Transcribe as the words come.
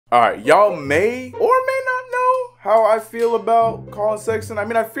Alright, y'all may or may not know how I feel about Colin Sexton. I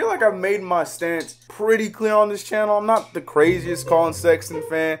mean, I feel like I've made my stance pretty clear on this channel. I'm not the craziest Colin Sexton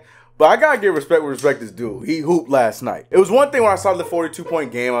fan, but I gotta give respect where respect is due. He hooped last night. It was one thing when I saw the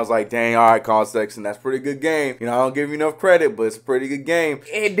 42-point game, I was like, dang, alright, Colin Sexton, that's a pretty good game. You know, I don't give you enough credit, but it's a pretty good game.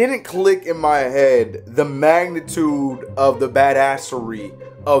 It didn't click in my head the magnitude of the badassery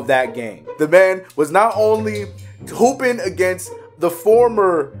of that game. The man was not only hooping against the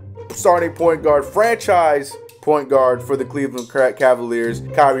former starting point guard, franchise point guard for the Cleveland Cavaliers,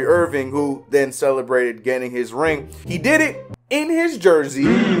 Kyrie Irving, who then celebrated getting his ring. He did it in his jersey,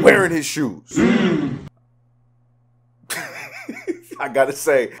 wearing his shoes. I gotta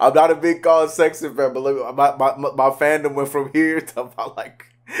say, I'm not a big Colin Sexton fan, but my fandom went from here to about like,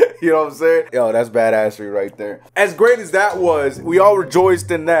 you know what I'm saying? Yo, that's badassery right there. As great as that was, we all rejoiced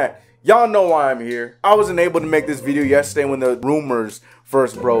in that. Y'all know why I'm here. I wasn't able to make this video yesterday when the rumors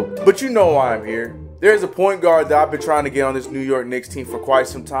first broke, but you know why I'm here. There's a point guard that I've been trying to get on this New York Knicks team for quite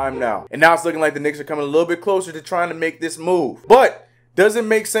some time now. And now it's looking like the Knicks are coming a little bit closer to trying to make this move. But does it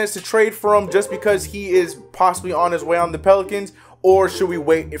make sense to trade for him just because he is possibly on his way on the Pelicans? Or should we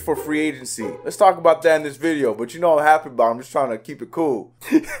wait for free agency? Let's talk about that in this video. But you know what happened, but I'm just trying to keep it cool.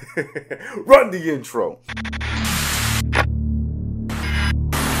 Run the intro.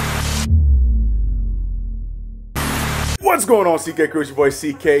 What's going on, CK Crew? It's your boy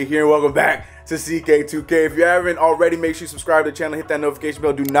CK here. Welcome back to CK2K. If you haven't already, make sure you subscribe to the channel, hit that notification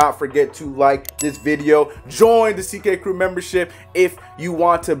bell. Do not forget to like this video. Join the CK Crew membership if you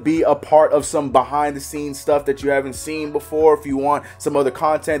want to be a part of some behind the scenes stuff that you haven't seen before. If you want some other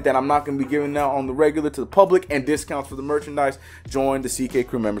content that I'm not going to be giving out on the regular to the public and discounts for the merchandise, join the CK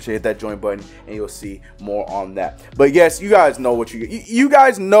Crew membership. Hit that join button and you'll see more on that. But yes, you guys know what you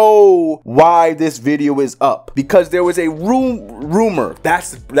guys know why this video is up, because there was a rumor.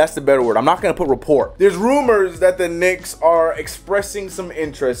 That's the better word. I'm not going to put report. There's rumors that the Knicks are expressing some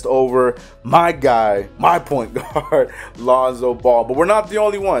interest over my guy, my point guard, Lonzo Ball. But we're not the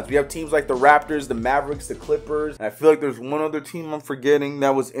only ones. We have teams like the Raptors, the Mavericks, the Clippers. And I feel like there's one other team I'm forgetting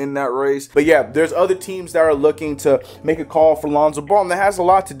that was in that race. But yeah, there's other teams that are looking to make a call for Lonzo Ball, and that has a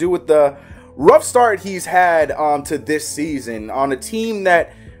lot to do with the rough start he's had to this season on a team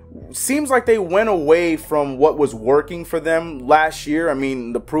that seems like they went away from what was working for them last year. I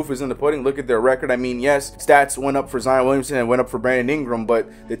mean, the proof is in the pudding. Look at their record. I mean, yes, stats went up for Zion Williamson and went up for Brandon Ingram,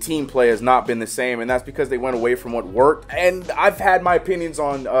 but the team play has not been the same, and that's because they went away from what worked. And I've had my opinions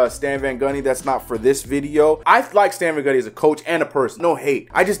on Stan Van Gundy. That's not for this video. I like Stan Van Gundy as a coach and a person. No hate.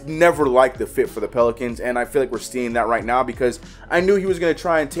 I just never liked the fit for the Pelicans, and I feel like we're seeing that right now because I knew he was going to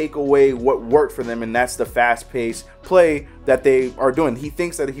try and take away what worked for them, and that's the fast-paced play that they are doing. He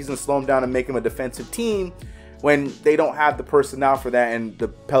thinks that he's going to slow him down and make him a defensive team when they don't have the personnel for that, and the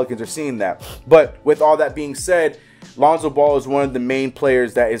Pelicans are seeing that. But with all that being said, Lonzo Ball is one of the main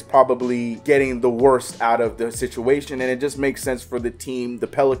players that is probably getting the worst out of the situation, and it just makes sense for the team, the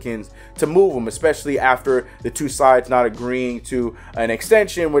Pelicans, to move him, especially after the two sides not agreeing to an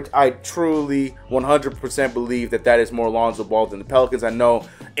extension, which I truly 100% believe that is more Lonzo Ball than the Pelicans. I know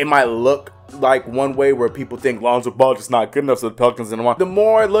it might look like one way where people think Lonzo Ball just not good enough, so the Pelicans didn't want. The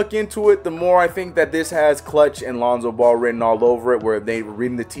more I look into it, the more I think that this has Clutch and Lonzo Ball written all over it, where they were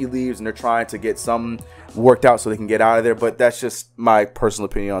reading the tea leaves and they're trying to get something worked out so they can get out of there. But that's just my personal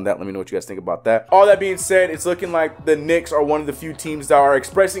opinion on that. Let me know what you guys think about that. All that being said, it's looking like the Knicks are one of the few teams that are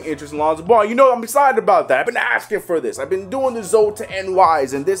expressing interest in Lonzo Ball. You know, I'm excited about that. I've been asking for this. I've been doing the Zo to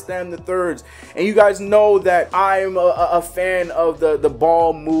NYs and this, that, and the thirds. And you guys know that I'm a fan of the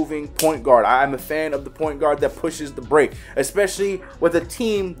ball moving point guard. I'm a fan of the point guard that pushes the break, especially with a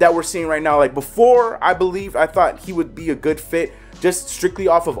team that we're seeing right now. Like before, I thought he would be a good fit just strictly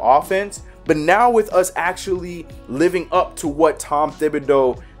off of offense. But now with us actually living up to what Tom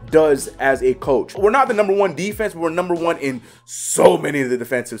Thibodeau does as a coach, we're not the #1 defense, but we're #1 in so many of the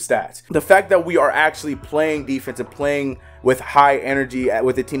defensive stats. The fact that we are actually playing defense and playing with high energy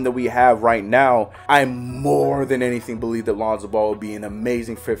with the team that we have right now, I more than anything believe that Lonzo Ball will be an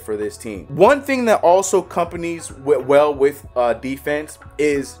amazing fit for this team. One thing that also accompanies well with defense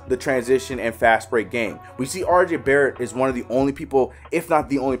is the transition and fast break game. We see RJ Barrett is one of the only people, if not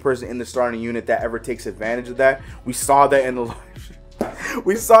the only person in the starting unit that ever takes advantage of that. We saw that in the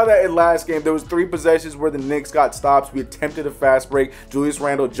We saw that in last game. There was 3 possessions where the Knicks got stops. We attempted a fast break. Julius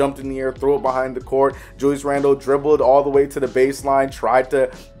Randle jumped in the air, threw it behind the court. Julius Randle dribbled all the way to the baseline, tried to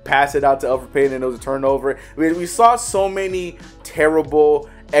pass it out to Elfrid Payton, and it was a turnover. We saw so many terrible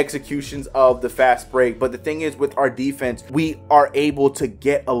executions of the fast break. But the thing is, with our defense, we are able to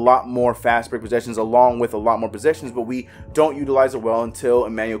get a lot more fast break possessions along with a lot more possessions, but we don't utilize it well until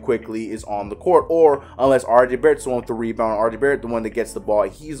Immanuel Quickley is on the court, or unless RJ Barrett's the one with the rebound, RJ Barrett the one that gets the ball,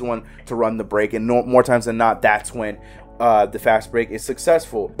 he's the one to run the break, and more times than not, that's when the fast break is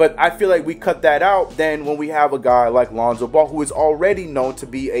successful. But I feel like we cut that out then when we have a guy like Lonzo Ball, who is already known to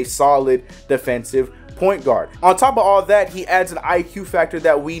be a solid defensive point guard. On top of all that, he adds an IQ factor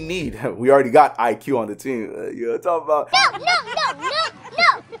that we need. We already got IQ on the team. You know what I'm talking about?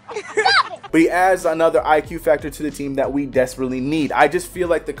 No. But he adds another IQ factor to the team that we desperately need. I just feel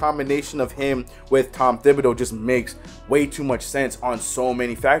like the combination of him with Tom Thibodeau just makes way too much sense on so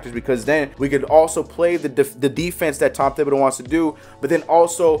many factors, because then we could also play the defense that Tom Thibodeau wants to do, but then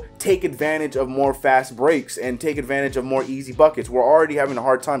also take advantage of more fast breaks and take advantage of more easy buckets. We're already having a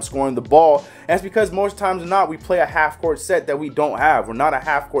hard time scoring the ball. And that's because most times than not, we play a half-court set that we don't have. We're not a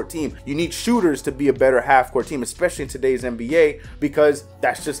half-court team. You need shooters to be a better half-court team, especially in today's NBA, because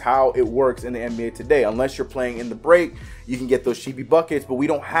that's just how it works in the NBA today. Unless you're playing in the break, you can get those cheapy buckets, but we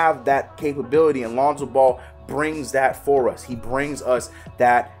don't have that capability, and Lonzo Ball brings that for us. He brings us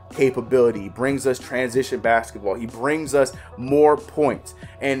that capability. He brings us transition basketball. He brings us more points,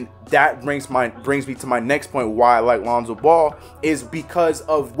 and that brings me to my next point. Why I like Lonzo Ball is because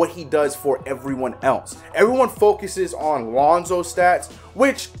of what he does for everyone else. Everyone focuses on Lonzo stats,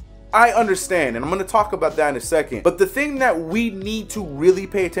 which I understand, and I'm going to talk about that in a second. But the thing that we need to really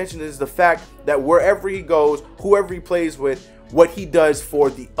pay attention to is the fact that wherever he goes, whoever he plays with, what he does for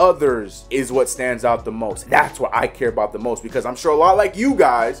the others is what stands out the most. That's what I care about the most, because I'm sure a lot like you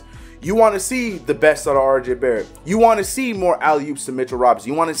guys, you want to see the best out of RJ Barrett. You want to see more alley-oops to Mitchell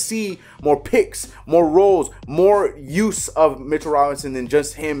Robinson. You want to see more picks, more rolls, more use of Mitchell Robinson than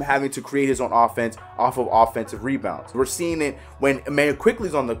just him having to create his own offense off of offensive rebounds. We're seeing it when Immanuel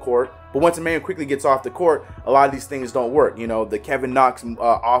Quickley's on the court, but once Immanuel Quickley gets off the court, a lot of these things don't work. You know, the Kevin Knox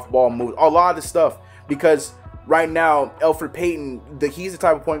off-ball move, a lot of the stuff, because right now, Elfrid Payton, he's the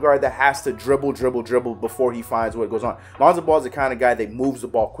type of point guard that has to dribble before he finds what goes on. Lonzo Ball is the kind of guy that moves the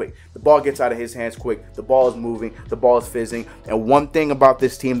ball quick. The ball gets out of his hands quick. The ball is moving. The ball is fizzing. And one thing about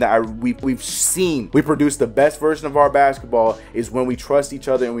this team that we've seen, we produce the best version of our basketball is when we trust each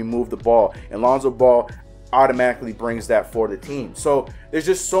other and we move the ball. And Lonzo Ball automatically brings that for the team. So there's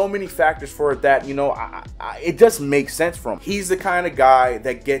just so many factors for it that, you know, it just makes sense from him. He's the kind of guy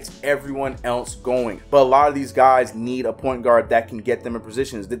that gets everyone else going, but a lot of these guys need a point guard that can get them in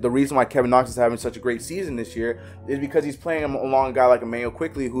positions. The reason why Kevin Knox is having such a great season this year is because he's playing along a guy like Immanuel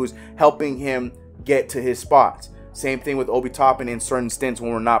Quickley, who's helping him get to his spots. Same thing with Obi Toppin in certain stints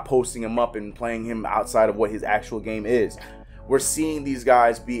when we're not posting him up and playing him outside of what his actual game is. We're seeing these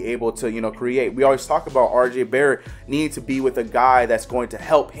guys be able to, you know, create. We always talk about RJ Barrett needing to be with a guy that's going to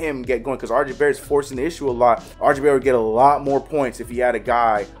help him get going, because RJ Barrett's forcing the issue a lot. RJ Barrett would get a lot more points if he had a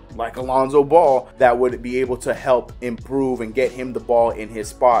guy like Lonzo Ball that would be able to help improve and get him the ball in his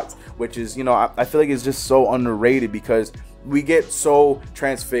spots, which is, you know, I feel like it's just so underrated because we get so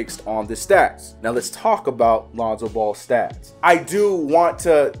transfixed on the stats. Now let's talk about Lonzo Ball stats. I do want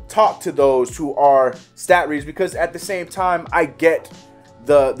to talk to those who are stat readers, because at the same time I get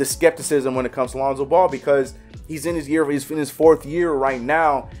the skepticism when it comes to Lonzo Ball, because he's in his fourth year right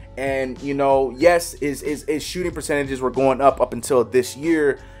now, and you know, yes, his shooting percentages were going up until this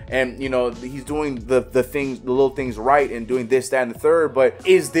year. And, you know, he's doing the little things right and doing this, that, and the third. But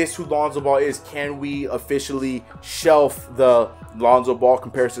is this who Lonzo Ball is? Can we officially shelf the Lonzo Ball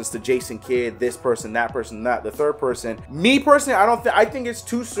comparisons to Jason Kidd, this person, that, the third person? Me personally, I think it's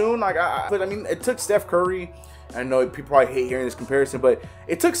too soon. Like, but I mean, it took Steph Curry. I know people probably hate hearing this comparison, but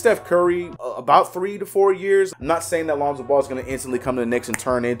it took Steph Curry about 3 to 4 years. I'm not saying that Lonzo Ball is going to instantly come to the Knicks and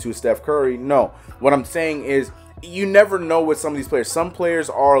turn into Steph Curry. No, what I'm saying is, you never know with some of these players. Some players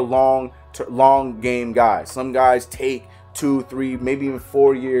are long game guys. Some guys take 2, 3, maybe even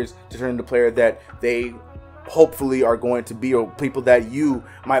 4 years to turn into the player that they hopefully are going to be, or people that you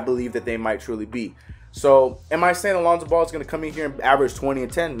might believe that they might truly be. So, am I saying Lonzo Ball is going to come in here and average 20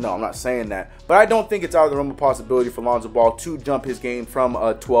 and 10? No, I'm not saying that. But I don't think it's out of the realm of possibility for Lonzo Ball to jump his game from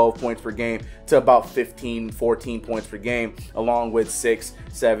 12 points per game to about 15, 14 points per game, along with 6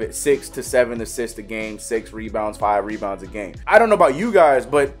 to 7 assists a game, 6 rebounds, 5 rebounds a game. I don't know about you guys,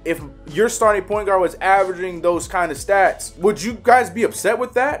 but if your starting point guard was averaging those kind of stats, would you guys be upset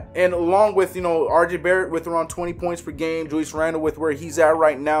with that? And along with, you know, RJ Barrett with around 20 points per game, Julius Randle with where he's at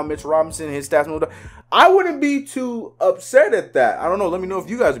right now, Mitchell Robinson, his stats moved up. I wouldn't be too upset at that. I don't know. Let me know if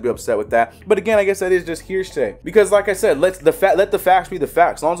you guys would be upset with that. But again, I guess that is just hearsay. Because like I said, let the facts be the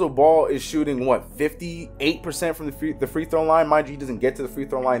facts. Lonzo Ball is shooting, what, 58% from the free throw line. Mind you, he doesn't get to the free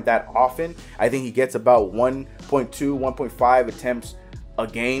throw line that often. I think he gets about 1.2, 1.5 attempts a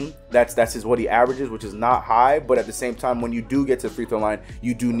game. That's what he averages, which is not high, but at the same time, when you do get to the free throw line,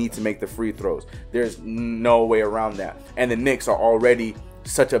 you do need to make the free throws. There's no way around that. And the Knicks are already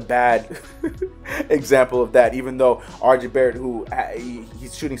such a bad example of that, even though RJ Barrett, who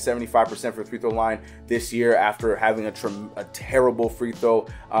he's shooting 75% for the free throw line this year after having a terrible free throw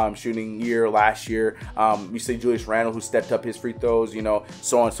shooting year last year. You say Julius Randle, who stepped up his free throws, you know,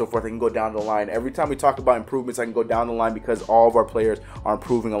 so on and so forth. I can go down the line. Every time we talk about improvements, I can go down the line because all of our players are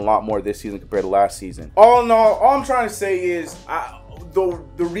improving a lot more this season compared to last season. All in all I'm trying to say is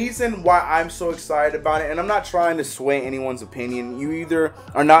the reason why I'm so excited about it, and I'm not trying to sway anyone's opinion, you either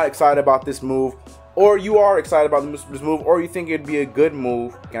are not excited about this move, or you are excited about this move, or you think it'd be a good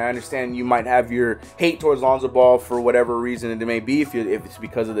move. And I understand you might have your hate towards Lonzo Ball for whatever reason it may be, if it's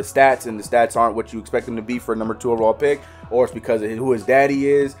because of the stats and the stats aren't what you expect them to be for a #2 overall pick, or it's because of who his daddy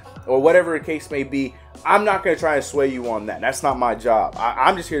is, or whatever the case may be. I'm not going to try and sway you on that. That's not my job.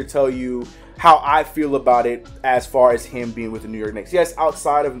 I'm just here to tell you how I feel about it as far as him being with the New York Knicks. Yes,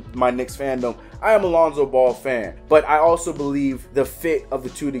 outside of my Knicks fandom, I am a Lonzo Ball fan, but I also believe the fit of the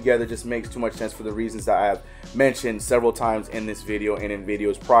two together just makes too much sense for the reasons that I have mentioned several times in this video and in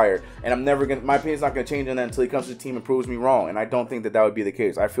videos prior. And my opinion's not going to change on that until he comes to the team and proves me wrong. And I don't think that would be the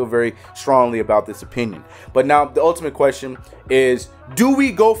case. I feel very strongly about this opinion. But now the ultimate question is, do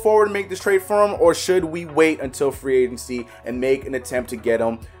we go forward and make this trade for him, or should we wait until free agency and make an attempt to get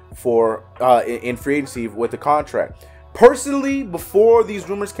him for in free agency with the contract? Personally, before these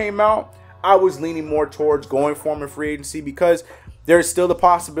rumors came out, I was leaning more towards going for him in free agency, because there's still the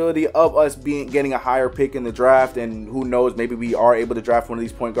possibility of us getting a higher pick in the draft, and who knows, maybe we are able to draft one of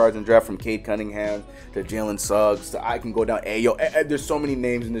these point guards and draft from Cade Cunningham to Jalen Suggs to, I can go down, there's so many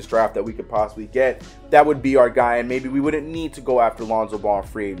names in this draft that we could possibly get that would be our guy, and maybe we wouldn't need to go after Lonzo Ball in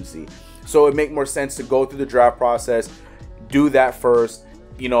free agency. So it make more sense to go through the draft process, do that first.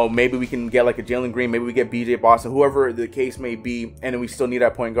 You know, maybe we can get like a Jalen Green, maybe we get BJ Boston, whoever the case may be, and then we still need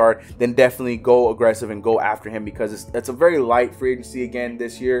that point guard. Then definitely go aggressive and go after him, because it's a very light free agency again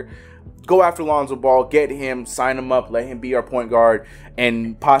this year. Go after Lonzo Ball, get him, sign him up, let him be our point guard,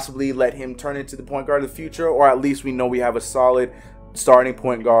 and possibly let him turn into the point guard of the future, or at least we know we have a solid starting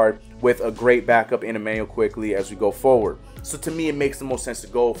point guard with a great backup in Emmanuel Quickley as we go forward. So to me, it makes the most sense to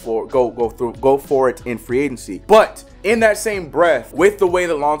go for it in free agency. But in that same breath, with the way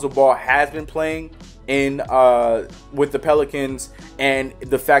that Lonzo Ball has been playing in with the Pelicans, and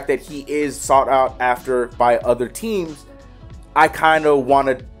the fact that he is sought out after by other teams, I kind of want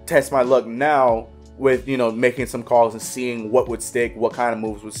to test my luck now with, you know, making some calls and seeing what would stick, what kind of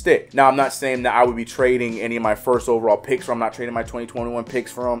moves would stick. Now, I'm not saying that I would be trading any of my first overall picks for him. I'm not trading my 2021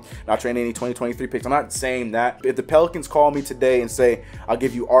 picks for him. Not trading any 2023 picks. I'm not saying that. If the Pelicans call me today and say, I'll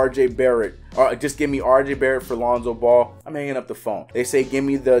give you RJ Barrett, or just give me RJ Barrett for Lonzo Ball, I'm hanging up the phone. They say, give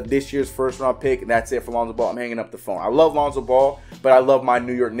me this year's first round pick, and that's it for Lonzo Ball, I'm hanging up the phone. I love Lonzo Ball, but I love my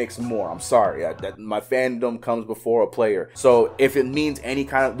New York Knicks more. I'm sorry. My fandom comes before a player. So if it means any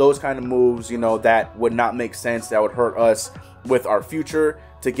kind of those kind of moves, you know, that would not make sense, that would hurt us with our future,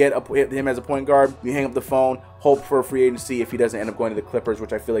 to get him as a point guard, we hang up the phone, hope for a free agency if he doesn't end up going to the Clippers,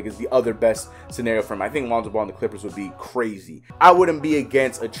 which I feel like is the other best scenario for him. I think Lonzo Ball and the Clippers would be crazy. I wouldn't be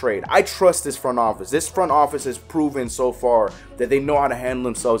against a trade. I trust this front office. This front office has proven so far that they know how to handle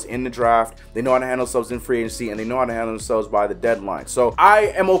themselves in the draft, they know how to handle themselves in free agency, and they know how to handle themselves by the deadline. So I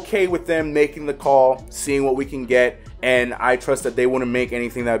am okay with them making the call, seeing what we can get, and I trust that they wouldn't make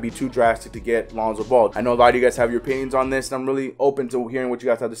anything that would be too drastic to get Lonzo Ball. I know a lot of you guys have your opinions on this, and I'm really open to hearing what you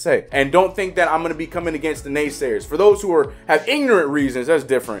guys have to say. And don't think that I'm going to be coming against the naysayers. For those who have ignorant reasons, that's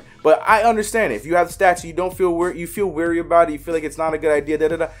different. But I understand it. If you have stats, you don't feel weird, you feel weary about it, you feel like it's not a good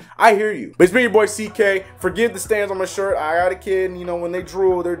idea, I hear you. But it's been your boy CK. Forgive the stains on my shirt. I got a kid, and you know, when they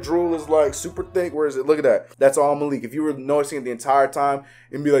drool, their drool is like super thick. Where is it? Look at that. That's all Malik. If you were noticing it the entire time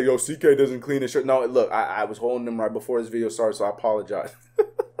and be like, yo, CK doesn't clean his shirt. No, look, I was holding them right before this video started, so I apologize.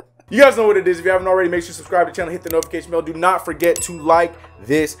 You guys know what it is. If you haven't already, make sure you subscribe to the channel, hit the notification bell. Do not forget to like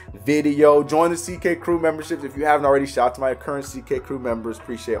this video. Join the CK Crew memberships if you haven't already. Shout out to my current CK Crew members.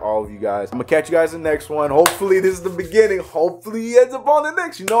 Appreciate all of you guys. I'm going to catch you guys in the next one. Hopefully, this is the beginning. Hopefully, he ends up on the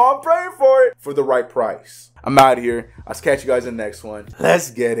next. You know I'm praying for it. For the right price. I'm out of here. I'll catch you guys in the next one. Let's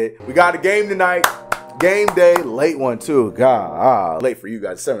get it. We got a game tonight. Game day. Late one, too. God, late for you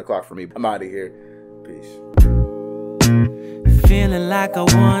guys. 7 o'clock for me. I'm out of here. Peace. Feeling like I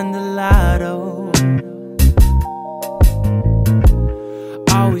won the lotto.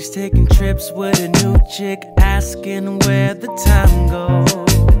 Always taking trips with a new chick, asking where the time goes.